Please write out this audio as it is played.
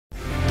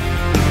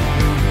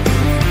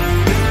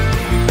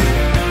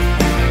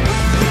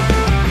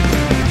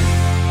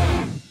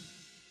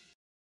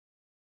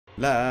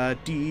La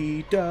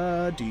dee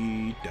da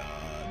dee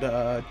da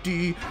da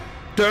dee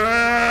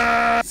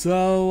da.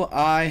 So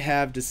I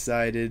have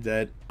decided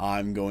that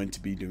I'm going to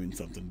be doing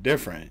something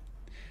different.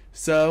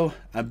 So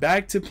I'm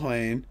back to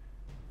playing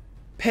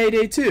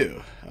PayDay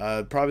 2.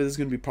 Probably this is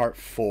going to be part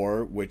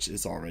 4, which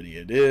is already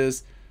it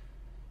is.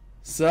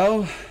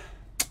 So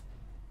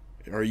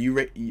are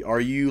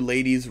you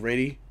ladies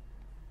ready?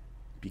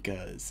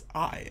 Because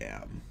I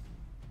am.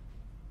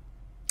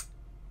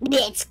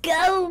 Let's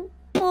go,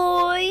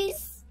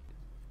 boys.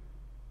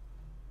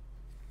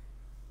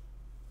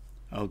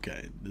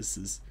 Okay, this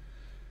is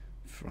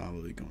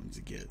probably going to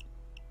get.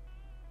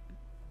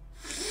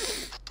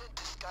 The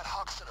dentist got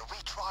Hawks in a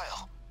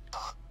retrial.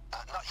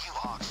 Not you,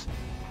 Hawks.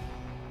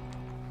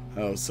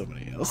 Oh,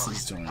 somebody else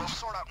is joining. We'll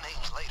sort out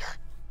names later.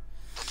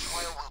 The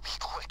trial will be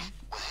quick.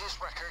 With his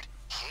record,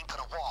 he ain't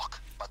gonna walk.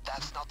 But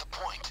that's not the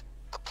point.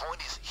 The point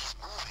is he's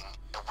moving,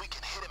 and we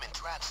can hit him in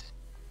transit.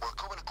 We're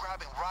going to grab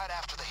him right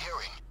after the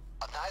hearing.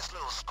 A nice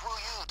little screw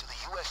you to the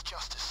U.S.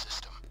 justice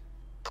system.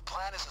 The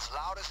plan is as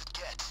loud as it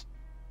gets.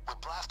 We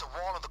blast a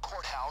wall in the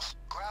courthouse,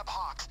 grab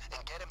Hawks,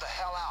 and get him the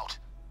hell out.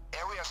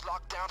 Area's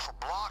locked down for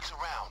blocks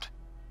around.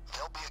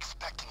 They'll be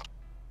expecting.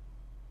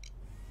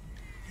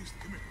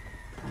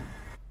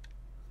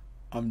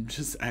 I'm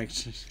just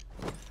actually.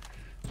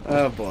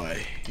 Oh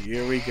boy,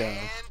 here we go.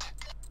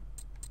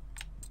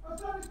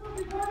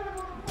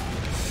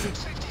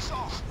 Safety's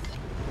off.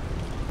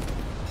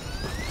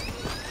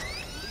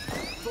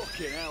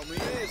 Fucking hell, me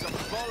ears are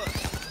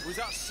bollocks. Was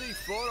that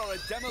C4 or a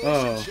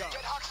demolition shot?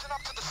 Get Hoxton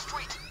up to the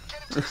street.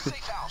 Get him to the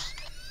safe house.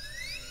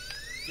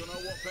 Don't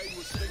know what Bane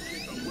was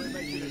thinking, but we're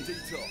making a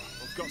detour.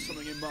 I've got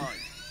something in mind.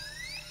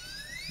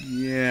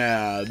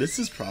 Yeah, this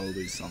is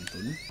probably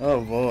something.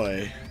 Oh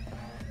boy.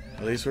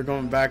 At least we're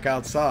going back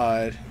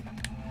outside.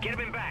 Get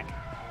him back.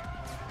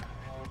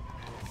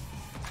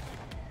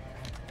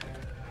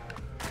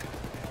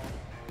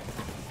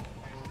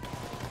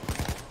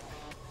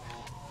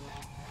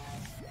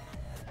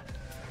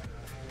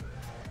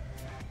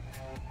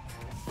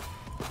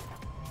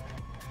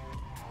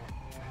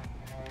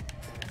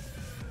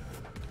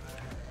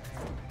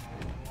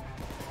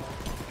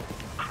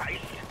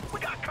 Christ, we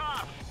got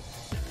cops.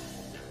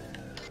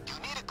 You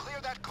need to clear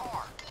that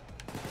car.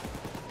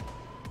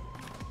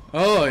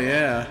 Oh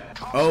yeah.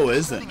 Oh,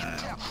 is it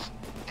now?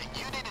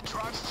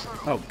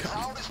 Oh,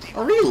 come.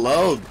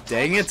 Reload,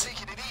 dang it.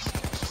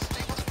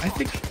 I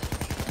think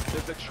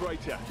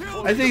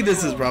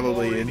this is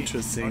probably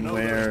interesting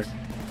where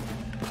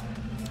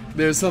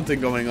there's something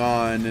going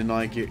on and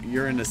like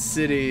you're in a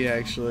city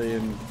actually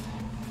and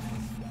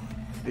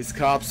these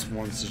cops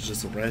wants to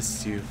just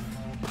arrest you.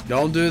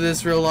 Don't do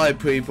this real life,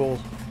 people.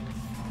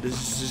 This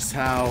is just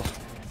how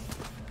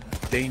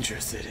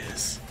dangerous it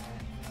is.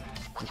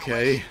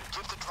 Okay.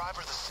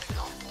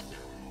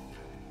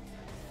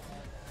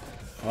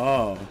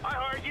 Oh. I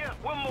heard you.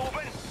 We're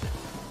moving.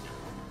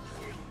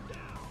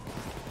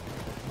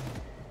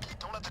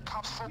 Don't let the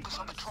cops focus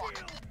on the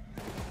truck.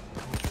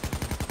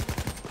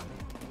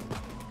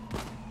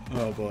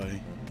 Oh boy.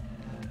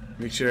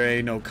 Make sure there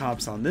ain't no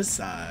cops on this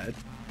side.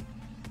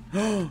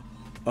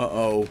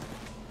 Uh-oh.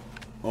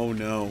 Oh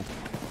no.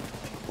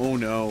 Oh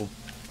no.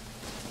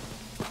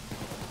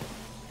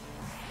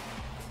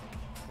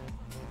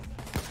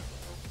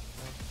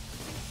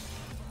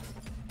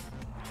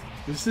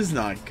 This is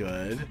not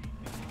good.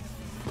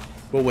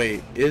 But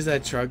wait, is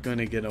that truck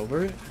gonna get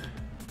over it?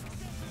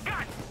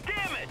 God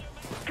damn it!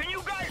 Can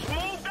you guys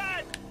move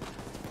that?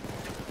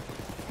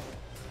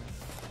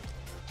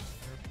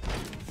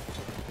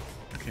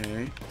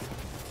 Okay.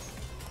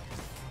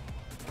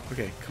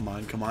 Okay, come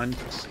on, come on.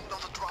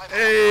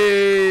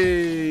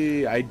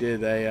 Hey! I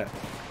did that.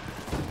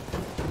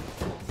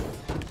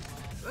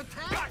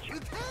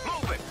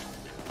 Move it.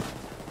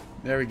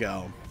 There we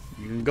go.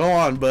 You can go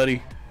on,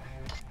 buddy.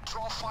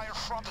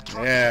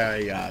 There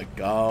you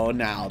go.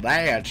 Now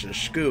that's a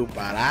scoop of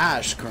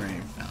ice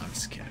cream. No, I'm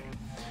just kidding.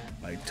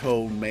 Like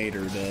Toad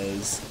Mater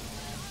does.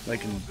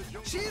 Like in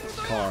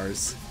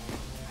Cars.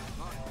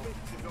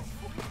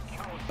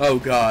 Oh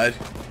god.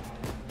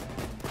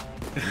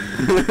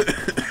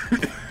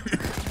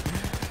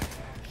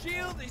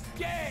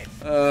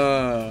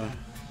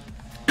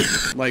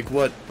 Like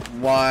what?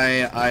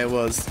 Why I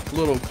was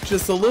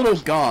just a little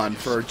gone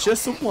for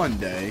just one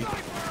day.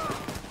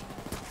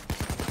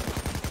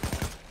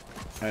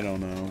 I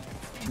don't know.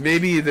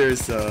 Maybe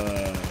there's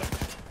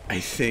I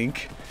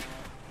think.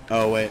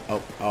 Oh wait.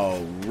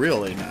 Oh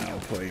really now,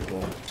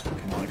 people.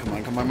 Come on, come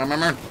on, come on, come on,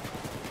 come on.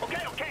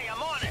 Okay,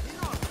 I'm on it.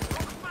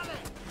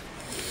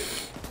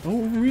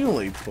 Oh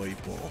really,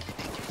 people.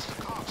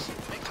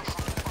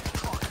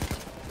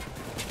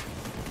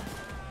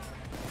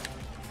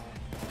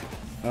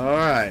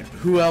 Alright,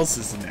 who else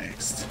is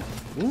next?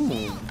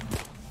 Ooh.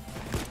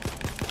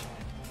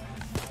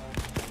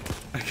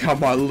 I got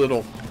my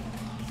little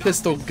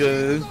pistol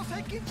gun.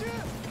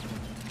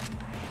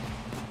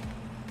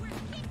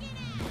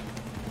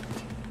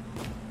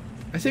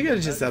 I think I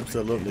just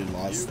absolutely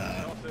lost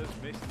that.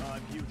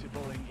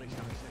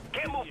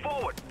 Can't move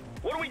forward.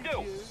 What do we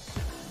do?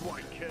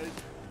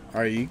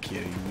 Are you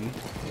kidding me?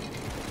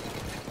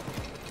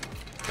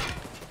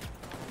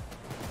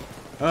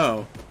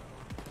 Oh.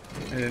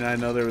 I did not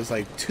know there was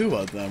like 2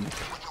 of them.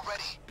 When you're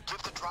ready,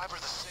 give the driver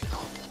the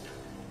signal.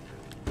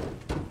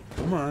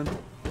 Come on.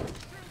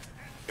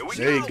 Here we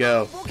There you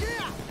go.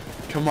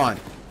 Come on.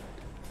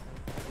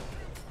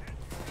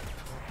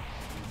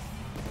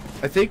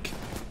 I think.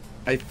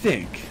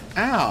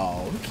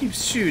 Ow! Who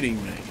keeps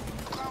shooting me?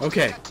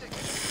 Okay.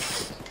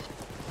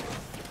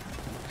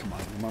 Come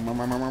on.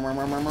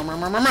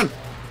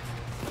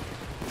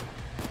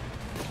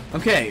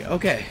 Okay,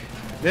 okay.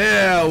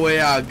 There we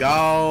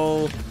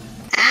go.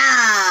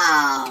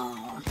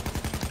 Ow!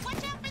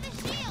 Watch out for the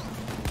shield!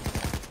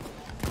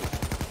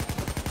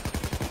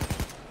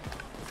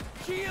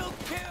 Shield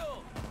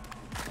kill!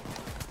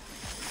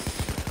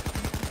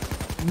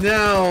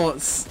 No.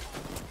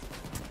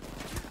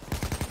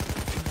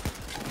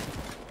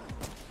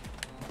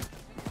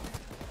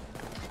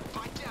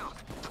 Fight down.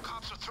 The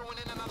cops are throwing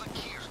in another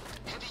gear.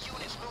 Heavy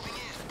units moving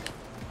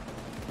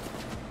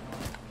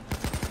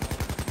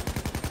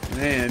in.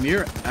 Man,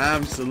 you're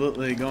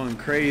absolutely going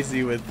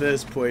crazy with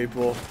this,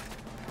 people.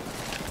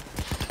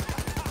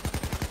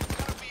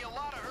 Gotta be a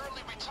lot of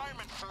early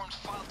retirement forms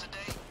filed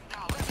today.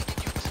 Now let me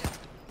give you a tip.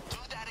 Do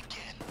that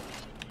again.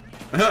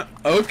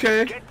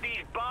 Okay. Get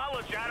these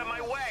ballers out of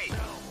my way.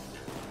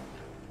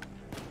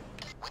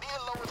 We need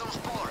to lower those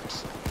boards.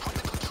 Find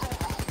the control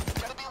room.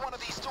 Gotta be one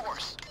of these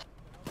doors.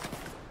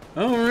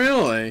 Oh,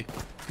 really?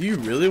 You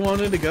really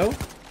wanted to go?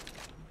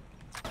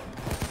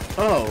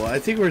 Oh, I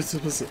think we're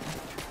supposed to...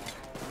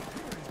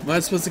 Am I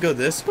supposed to go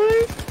this way?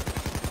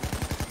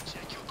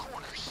 Check your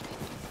corners.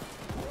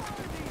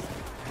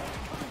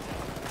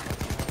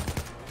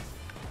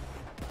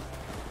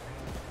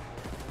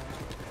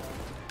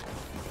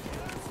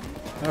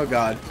 Oh,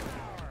 God.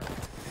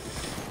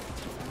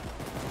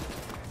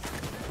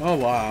 Oh,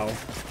 wow.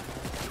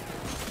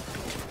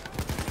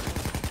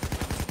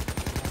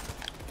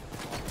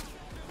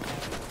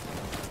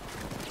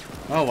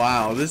 Oh,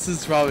 wow. This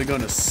is probably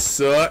going to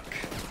suck.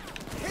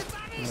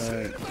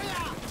 But...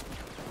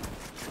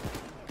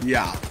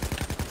 yeah.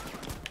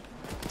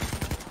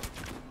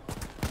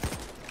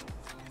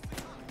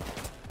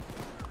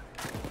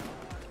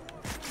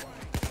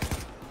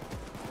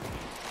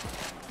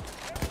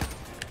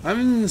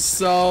 I'm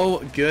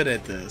so good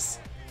at this.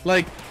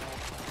 Like,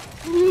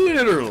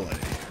 literally.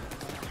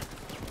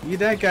 Yeah,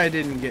 that guy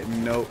didn't get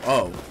no...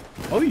 Oh.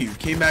 Oh, you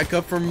came back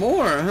up for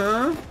more,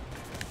 huh?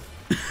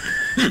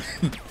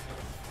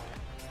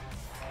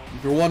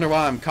 If you're wondering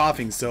why I'm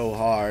coughing so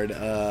hard,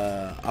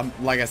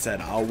 like I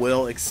said, I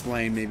will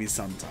explain maybe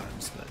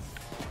sometimes,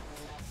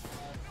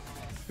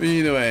 but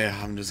either way,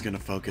 I'm just gonna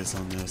focus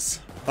on this.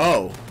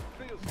 Oh,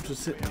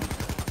 just hit me.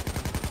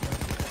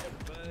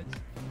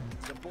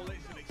 The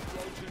bullets and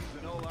explosions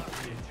and all that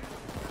shit.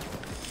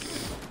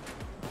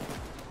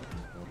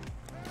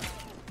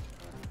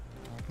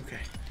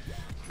 Okay,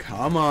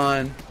 come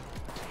on.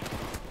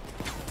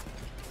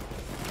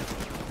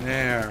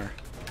 There.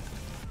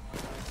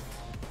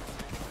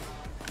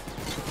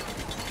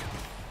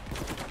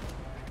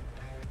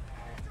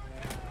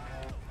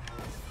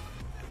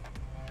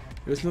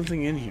 There's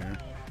nothing in here.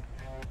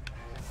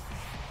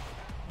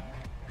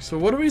 So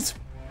what are we...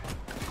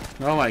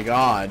 Oh my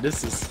god,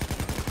 this is...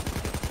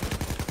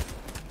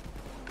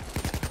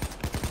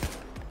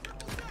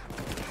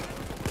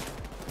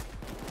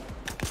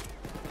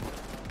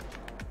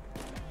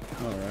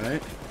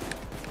 Alright.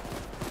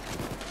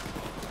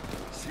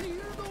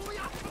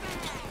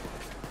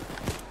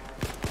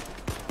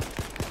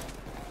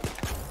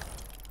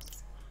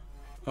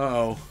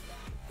 Uh-oh.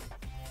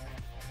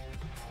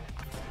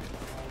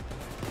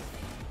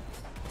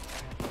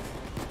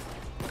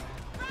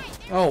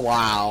 Oh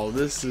wow,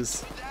 this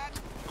is... Dad,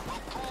 we'll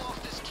pull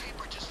off this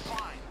caper just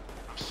fine.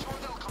 I'm sure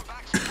they'll come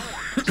back for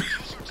more. Just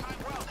use your time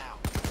well now.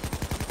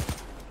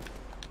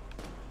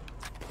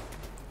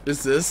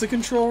 Is this the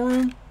control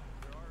room?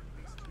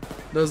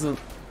 Doesn't...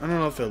 I don't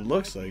know if it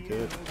looks like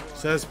it. It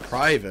says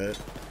private.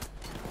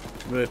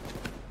 But...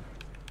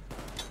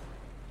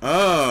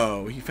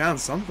 Oh, he found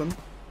something.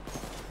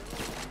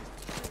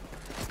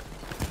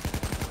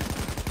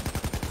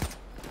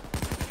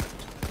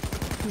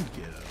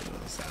 Get out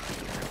of this out of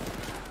here.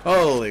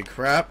 Holy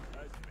crap.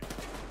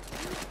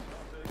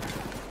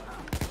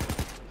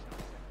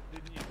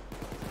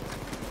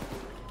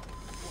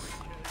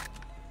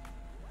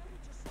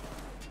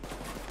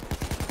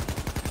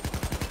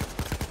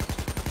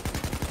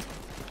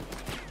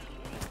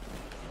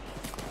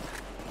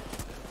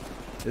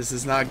 This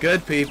is not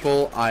good,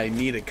 people. I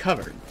need it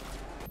covered.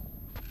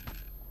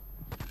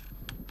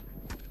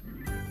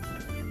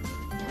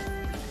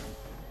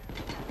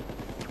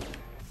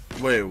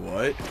 Wait,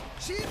 what?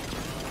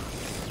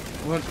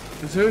 What?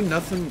 Is there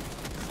nothing?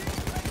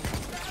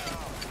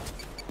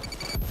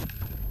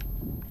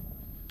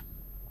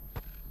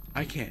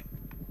 I can't.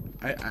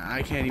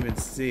 I can't even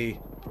see.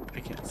 I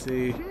can't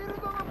see.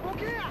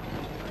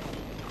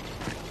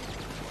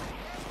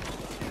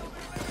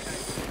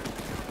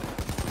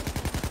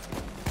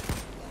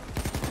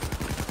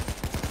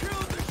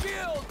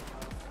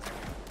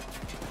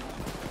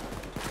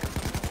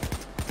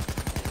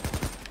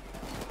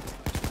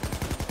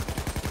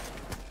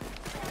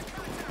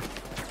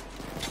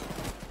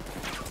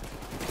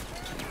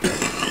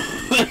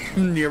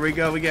 Here we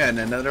go again,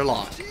 another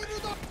loss.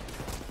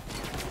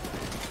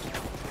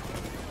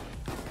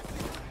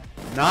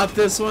 Not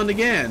this one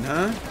again,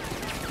 huh?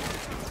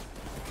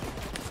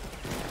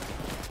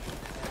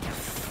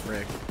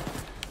 Frick.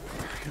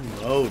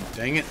 Load,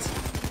 dang it.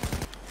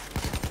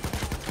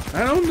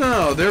 I don't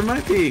know, there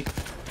might be.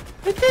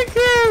 I think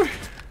there.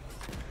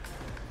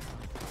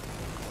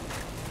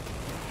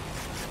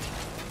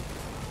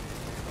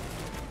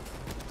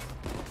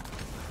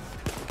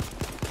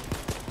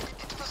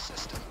 Into the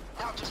system.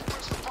 Now just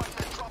press the button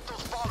and drop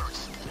those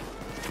bollards.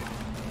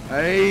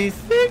 I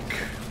think.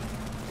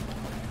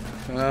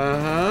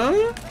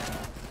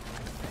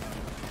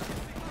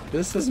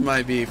 This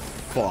might be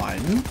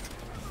fun.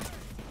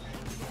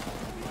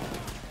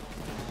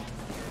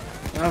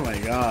 Oh my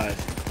god.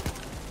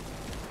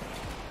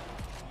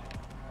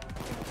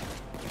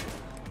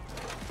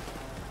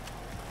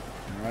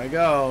 There I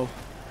go.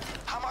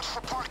 How much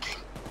for parking?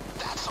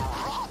 That's a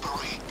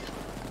robbery.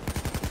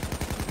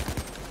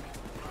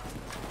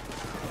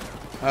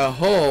 I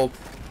hope.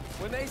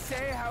 When they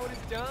say how it is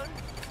done,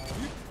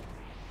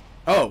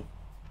 Oh.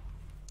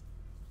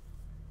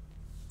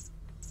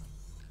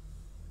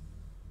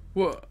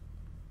 What?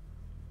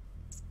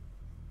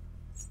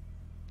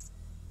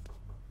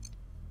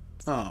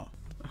 Oh.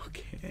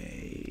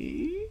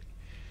 Okay.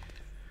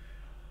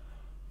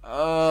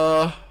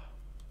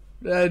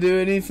 Did I do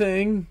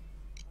anything?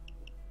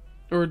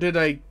 Or did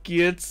I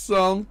get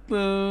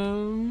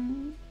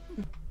something?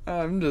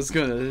 I'm just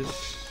gonna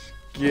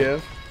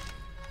skip.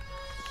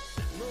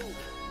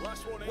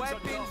 last one in.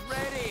 Weapons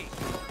ready.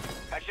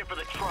 That's it for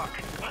the truck.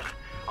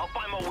 I'll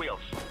find more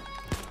wheels.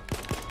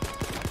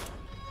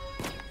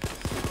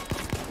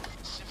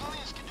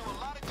 Civilians can do a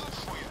lot of good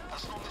for you,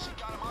 as long as you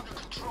got them under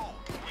control.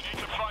 We need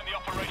to find the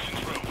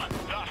operations room.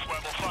 That's where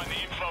we'll find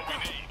the info we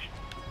need.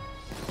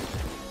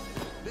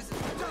 This is the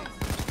place.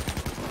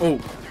 Oh.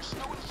 There's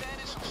no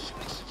advantage from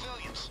shooting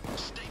civilians.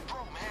 Stay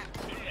pro, man.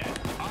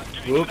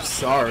 Whoops,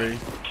 sorry.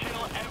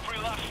 Kill every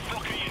last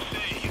fucker you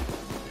see.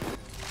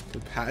 To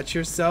patch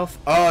yourself?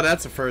 Oh,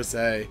 that's a first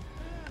A.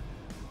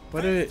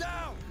 What did it?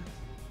 Down.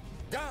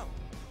 Down.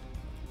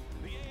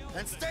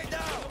 And stay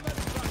down.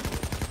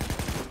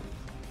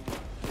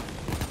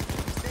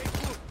 Stay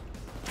put.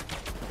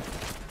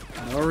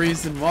 No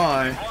reason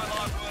why.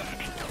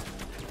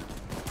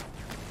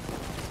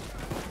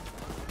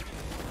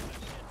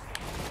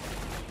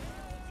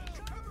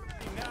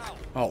 Now.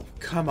 Oh,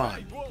 come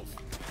on. Wolf,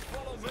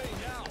 follow me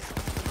now.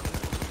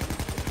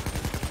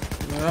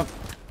 Yep.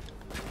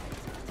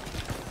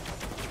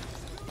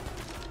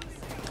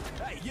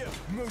 Hey, you,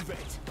 move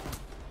it.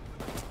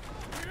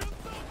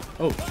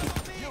 Oh,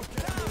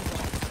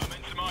 I'm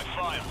into my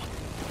file.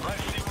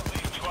 Let's see what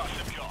these twats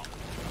have got.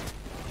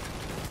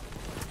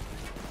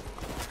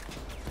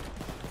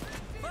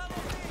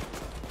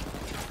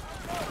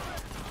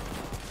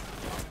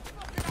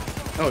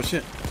 oh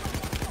shit.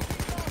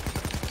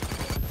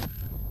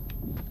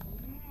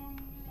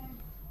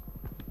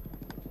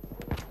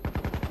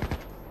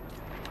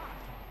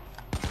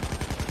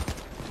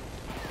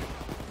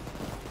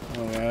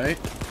 All right.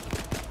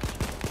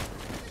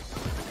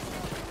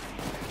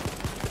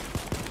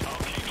 I'll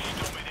keep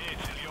stumming here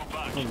till you're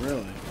back. Oh,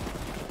 really?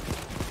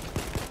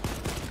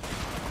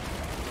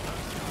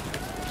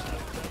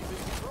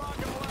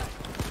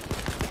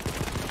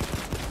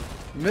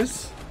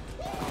 Miss?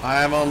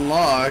 I am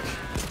unlocked.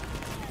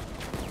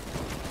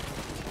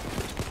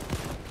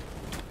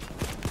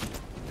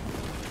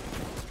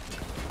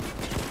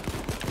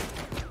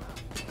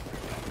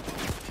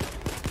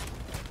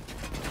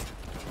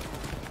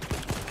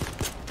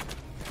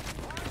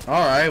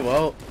 Alright,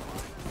 well.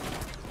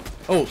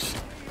 Oh.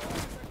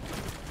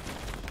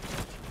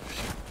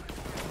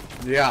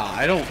 Yeah,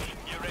 I don't.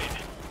 You're in.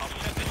 I've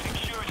sent the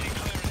security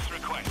clearance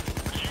request.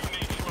 You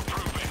need to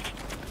approve it.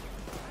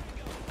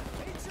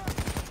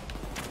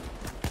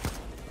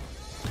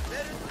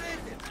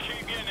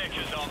 Keep your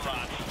knickers on,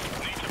 lads.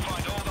 Need to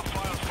find all the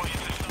files for you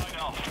to sign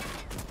off.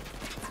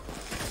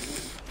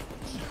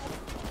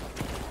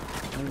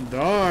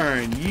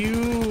 Darn,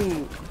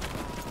 you.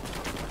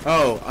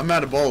 Oh, I'm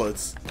out of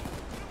bullets.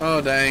 Oh,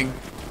 dang.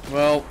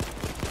 Well.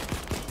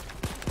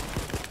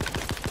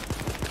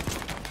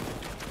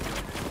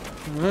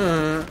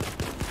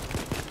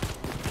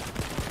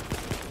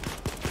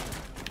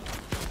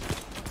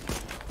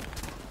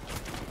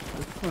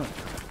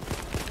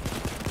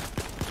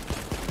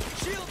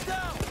 Shield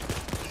down.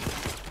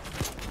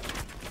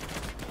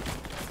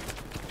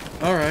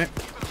 All right.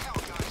 Keep an eye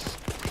out, guys.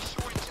 Make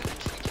sure it's in the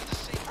treat you the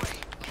same way.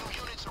 New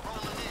units are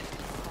rolling in.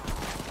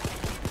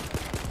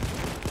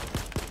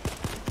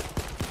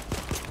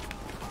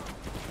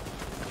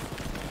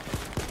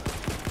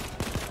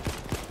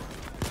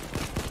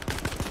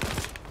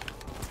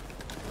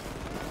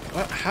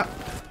 What? How?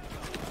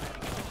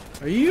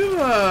 Are you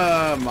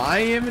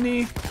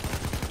Miami?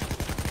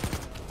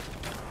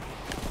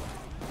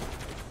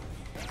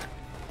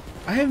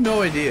 I have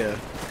no idea.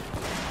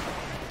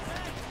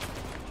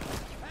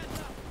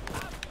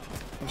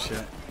 Oh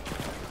shit.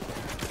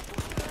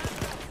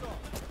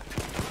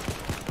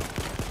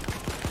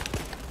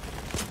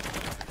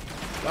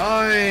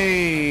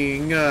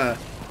 Dying.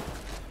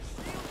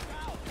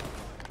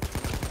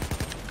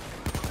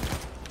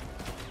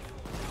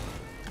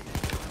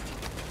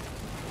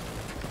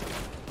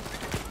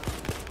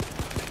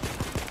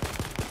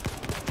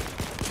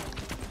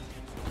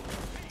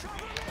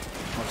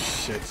 Oh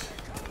shit.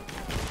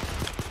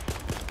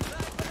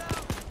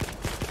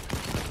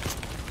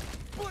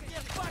 Put your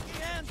fucking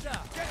hands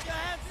up! Get your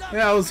hands up!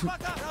 Yeah, I was. Now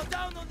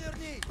down on your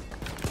knees!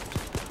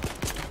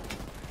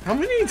 How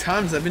many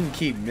times I've been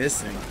keep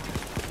missing?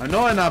 I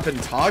know I've not been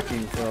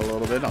talking for a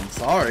little bit. I'm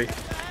sorry.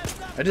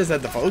 I just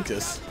had to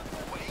focus.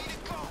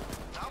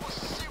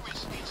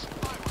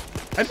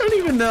 I don't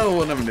even know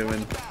what I'm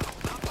doing.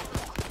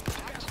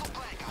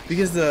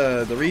 Because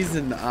the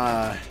reason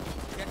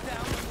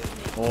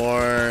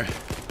or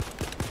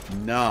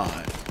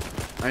not.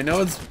 I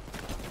know it's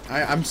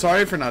I'm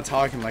sorry for not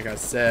talking like I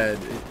said.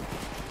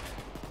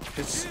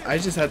 It's I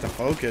just had to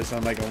focus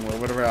on like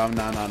whatever I'm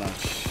not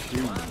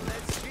shoot.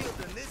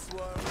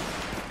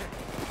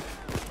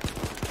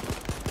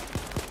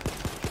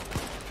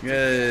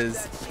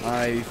 Because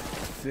I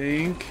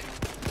think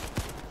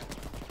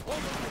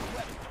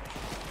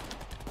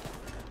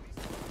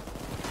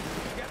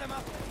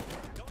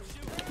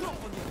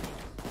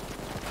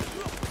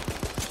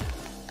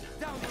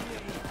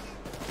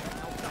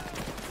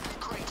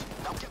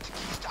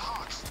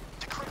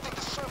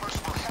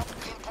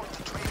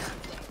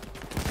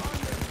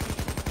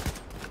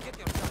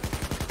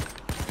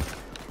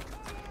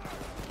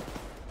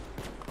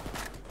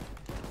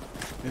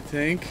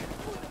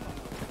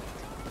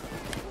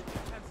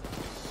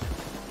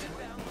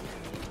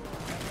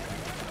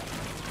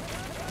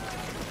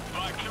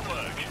Back to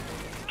work.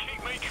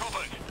 Keep me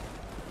covered.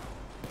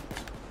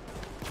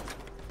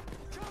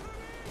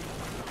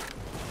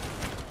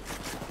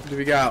 do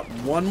we got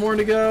one more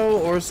to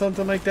go or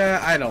something like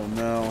that? I don't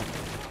know.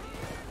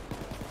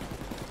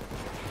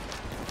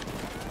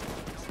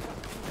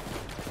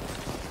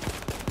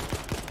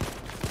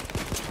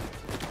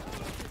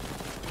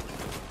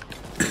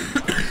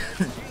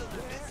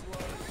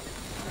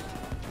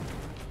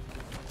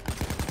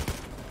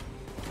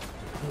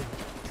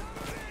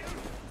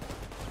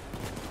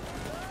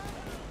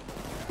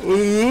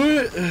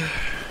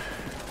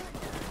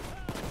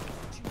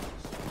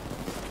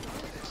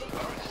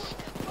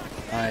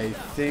 I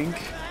think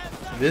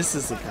this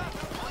is the problem.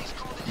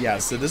 Yeah,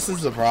 so this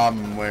is the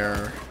problem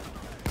where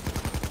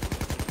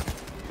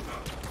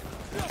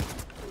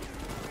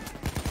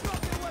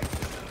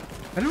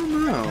I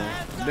don't know.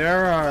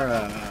 There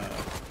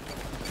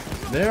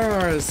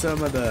are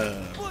some of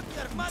the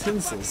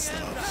tinsel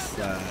stuff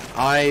that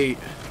I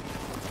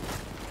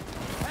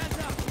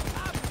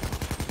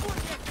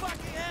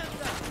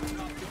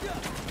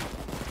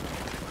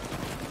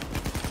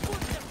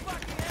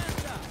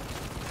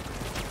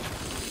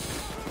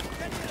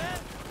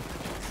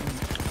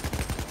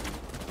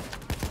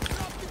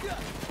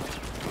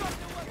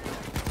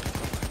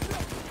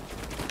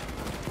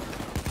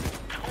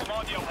Come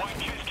on, you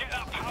wankers. Get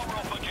that power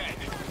up again.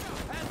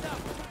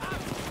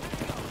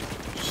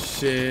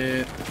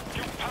 shit.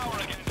 Give power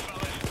again,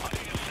 fellas. I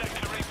need a sec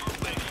to reboot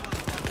this.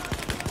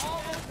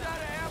 Almost out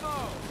of ammo!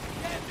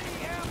 Get me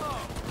ammo!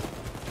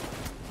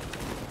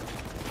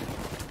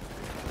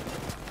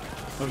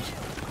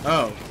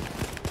 Oh.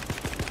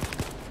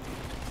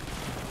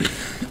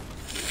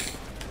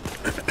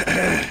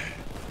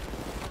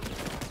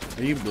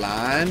 Are you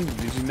blind?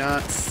 Did you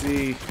not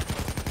see?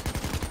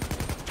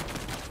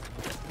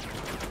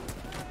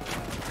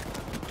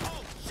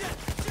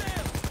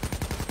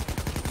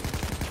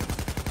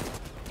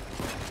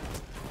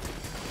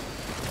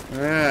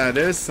 Yeah,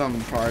 there's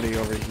some party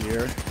over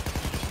here.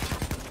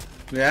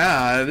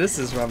 Yeah, this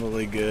is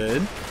probably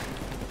good.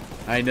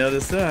 I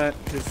noticed that.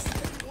 'Cause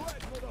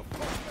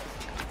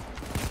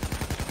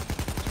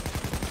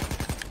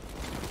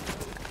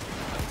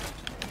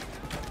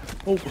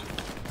oh.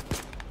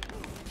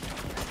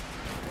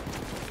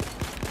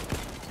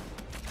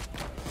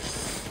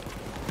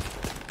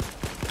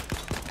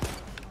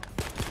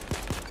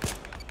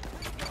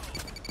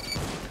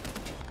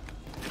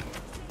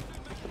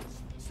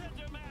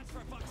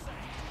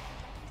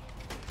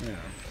 Yeah.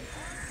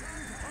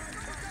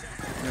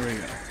 There we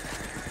go.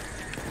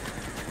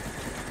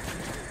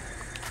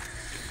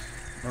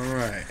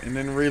 Alright, and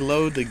then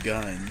reload the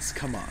guns.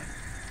 Come on.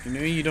 You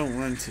know you don't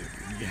want to.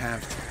 You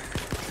have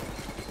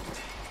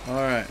to.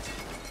 Alright.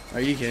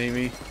 Are you kidding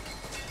me?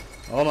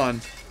 Hold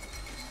on.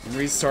 I'm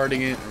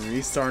restarting it. I'm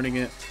restarting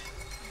it.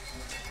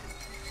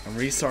 I'm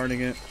restarting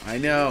it. I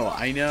know.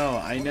 I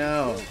know. I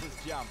know.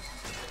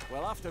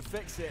 We'll have to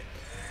fix it.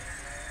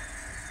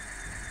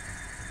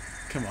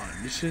 Come on.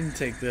 This shouldn't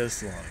take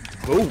this long.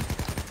 Boom.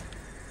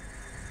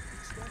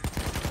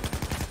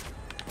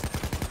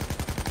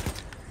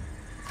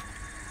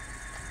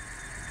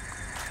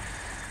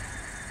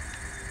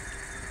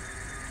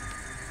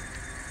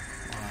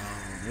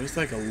 There's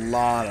like a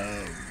lot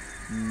of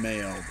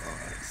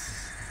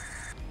mailbox.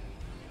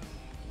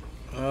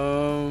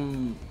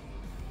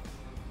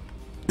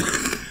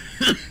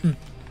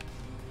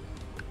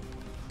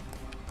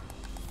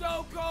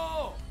 So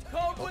cool!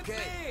 Code with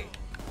me!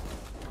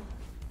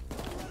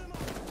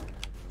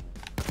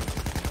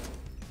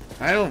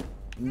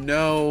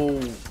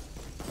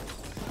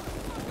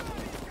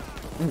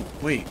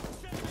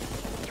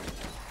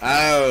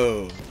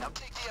 Oh. Now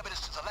take the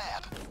evidence to the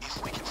lab.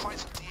 If we can find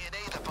some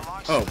DNA that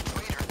belongs Oh. to the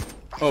traitor,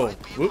 we Oh,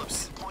 might be able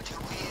whoops. to pinpoint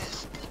who he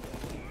is.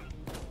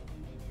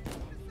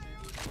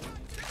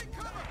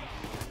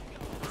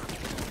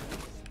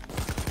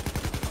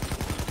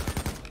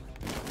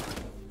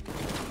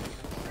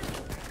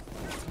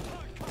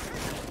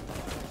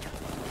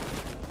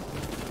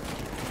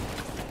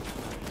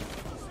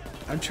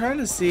 I'm trying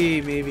to see,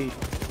 maybe...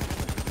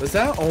 Was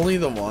that only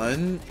the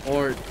one?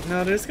 Or...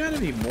 No, there's gotta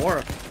be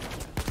more.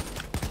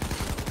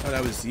 Oh,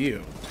 that was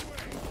you.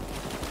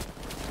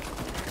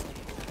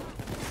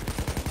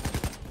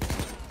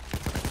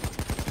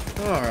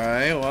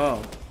 Alright,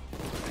 well.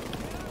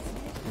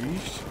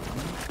 Yeesh.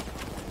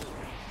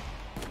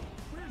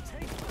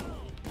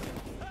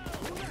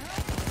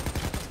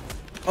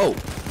 Oh!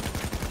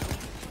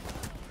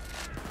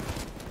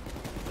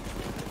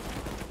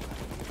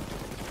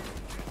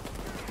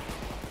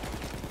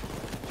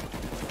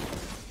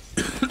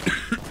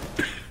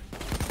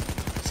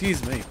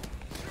 Excuse me.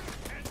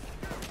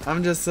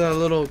 I'm just a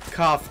little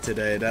cough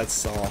today,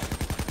 that's all.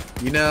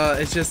 You know,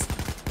 it just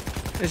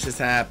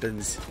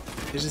happens.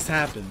 It just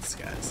happens,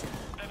 guys.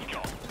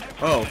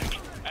 Oh.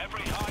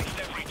 Every heist,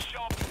 every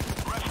job,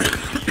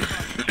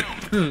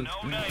 references to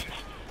no names.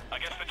 I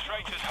guess the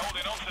traitor's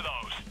holding on to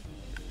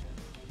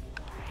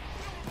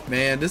those.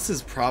 Man, this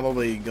is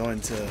probably going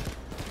to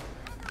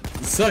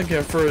suck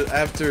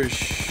after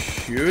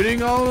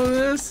shooting all of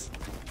this?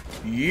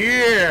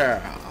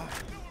 Yeah!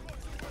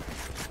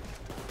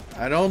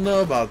 I don't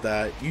know about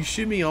that. You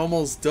should be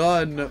almost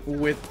done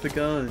with the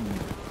gun.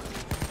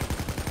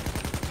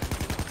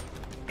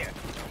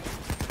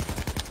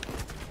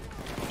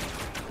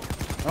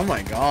 Oh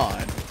my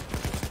god.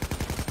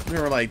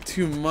 There were like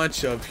too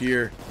much up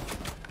here.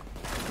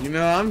 You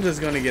know, I'm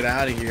just gonna get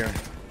out of here.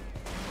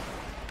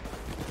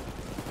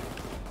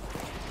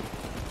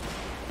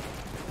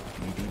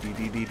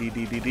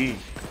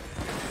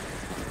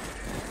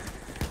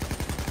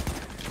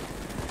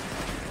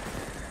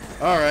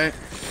 Alright.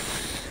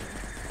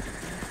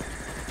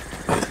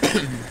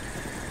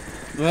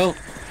 Well,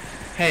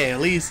 hey, at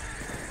least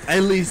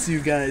you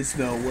guys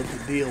know what the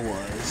deal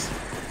was.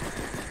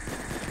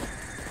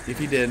 If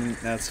you didn't,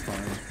 that's fine.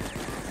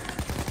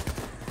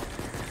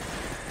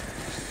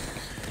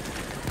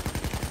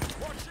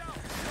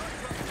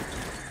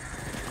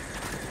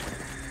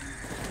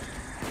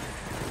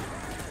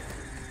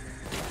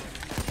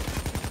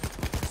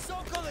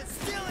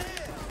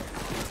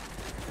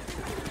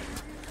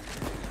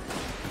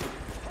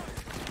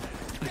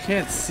 I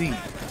can't see.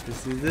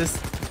 This.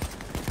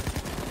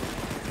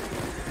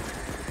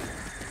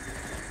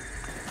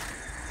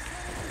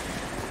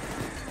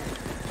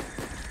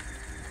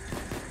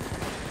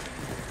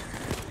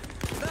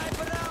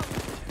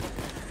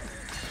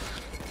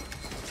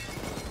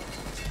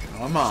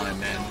 Come on,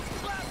 man.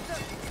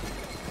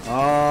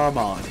 Come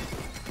on.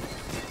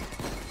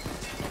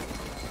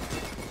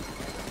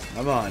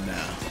 Come on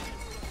now.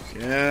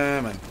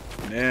 Come on.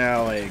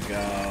 There we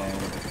go.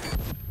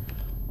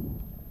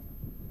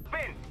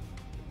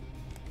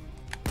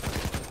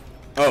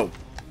 Oh.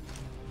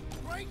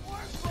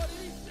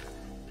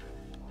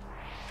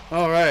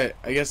 Alright,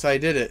 I guess I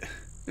did it.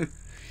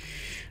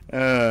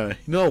 You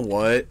know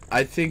what?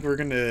 I think we're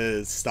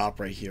gonna stop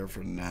right here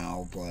for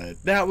now,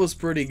 but that was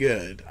pretty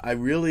good. I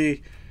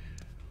really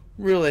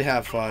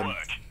have fun.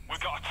 We've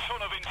got a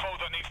ton of info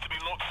that needs to be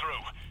looked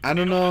through. I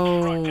don't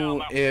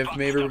know if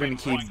maybe we're gonna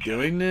keep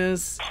doing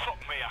this. Fuck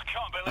me, I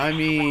can't believe I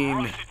mean,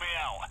 someone ratted me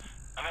out.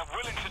 And I'm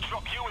willing to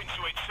drop you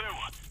into it too.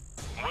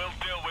 We'll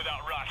deal with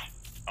that rat.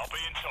 I'll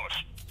be in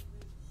touch.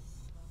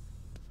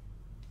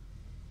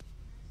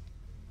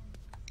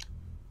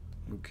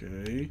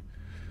 okay.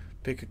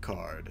 Pick a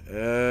card.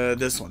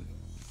 This one.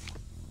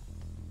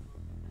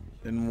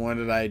 Then what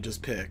did I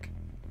just pick?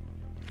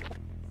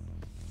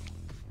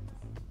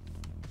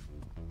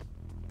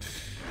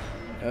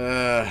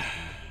 Oh,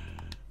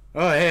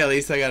 hey, at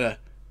least I got a,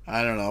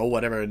 I don't know,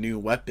 whatever, a new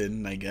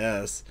weapon, I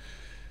guess.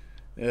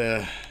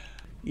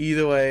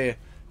 Either way,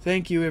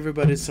 thank you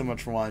everybody so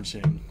much for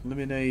watching. Let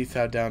me know your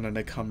thought down in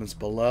the comments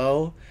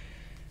below.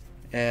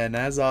 And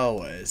as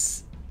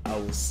always, I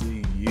will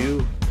see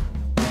you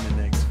in the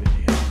next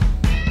video.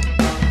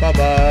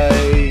 Bye-bye.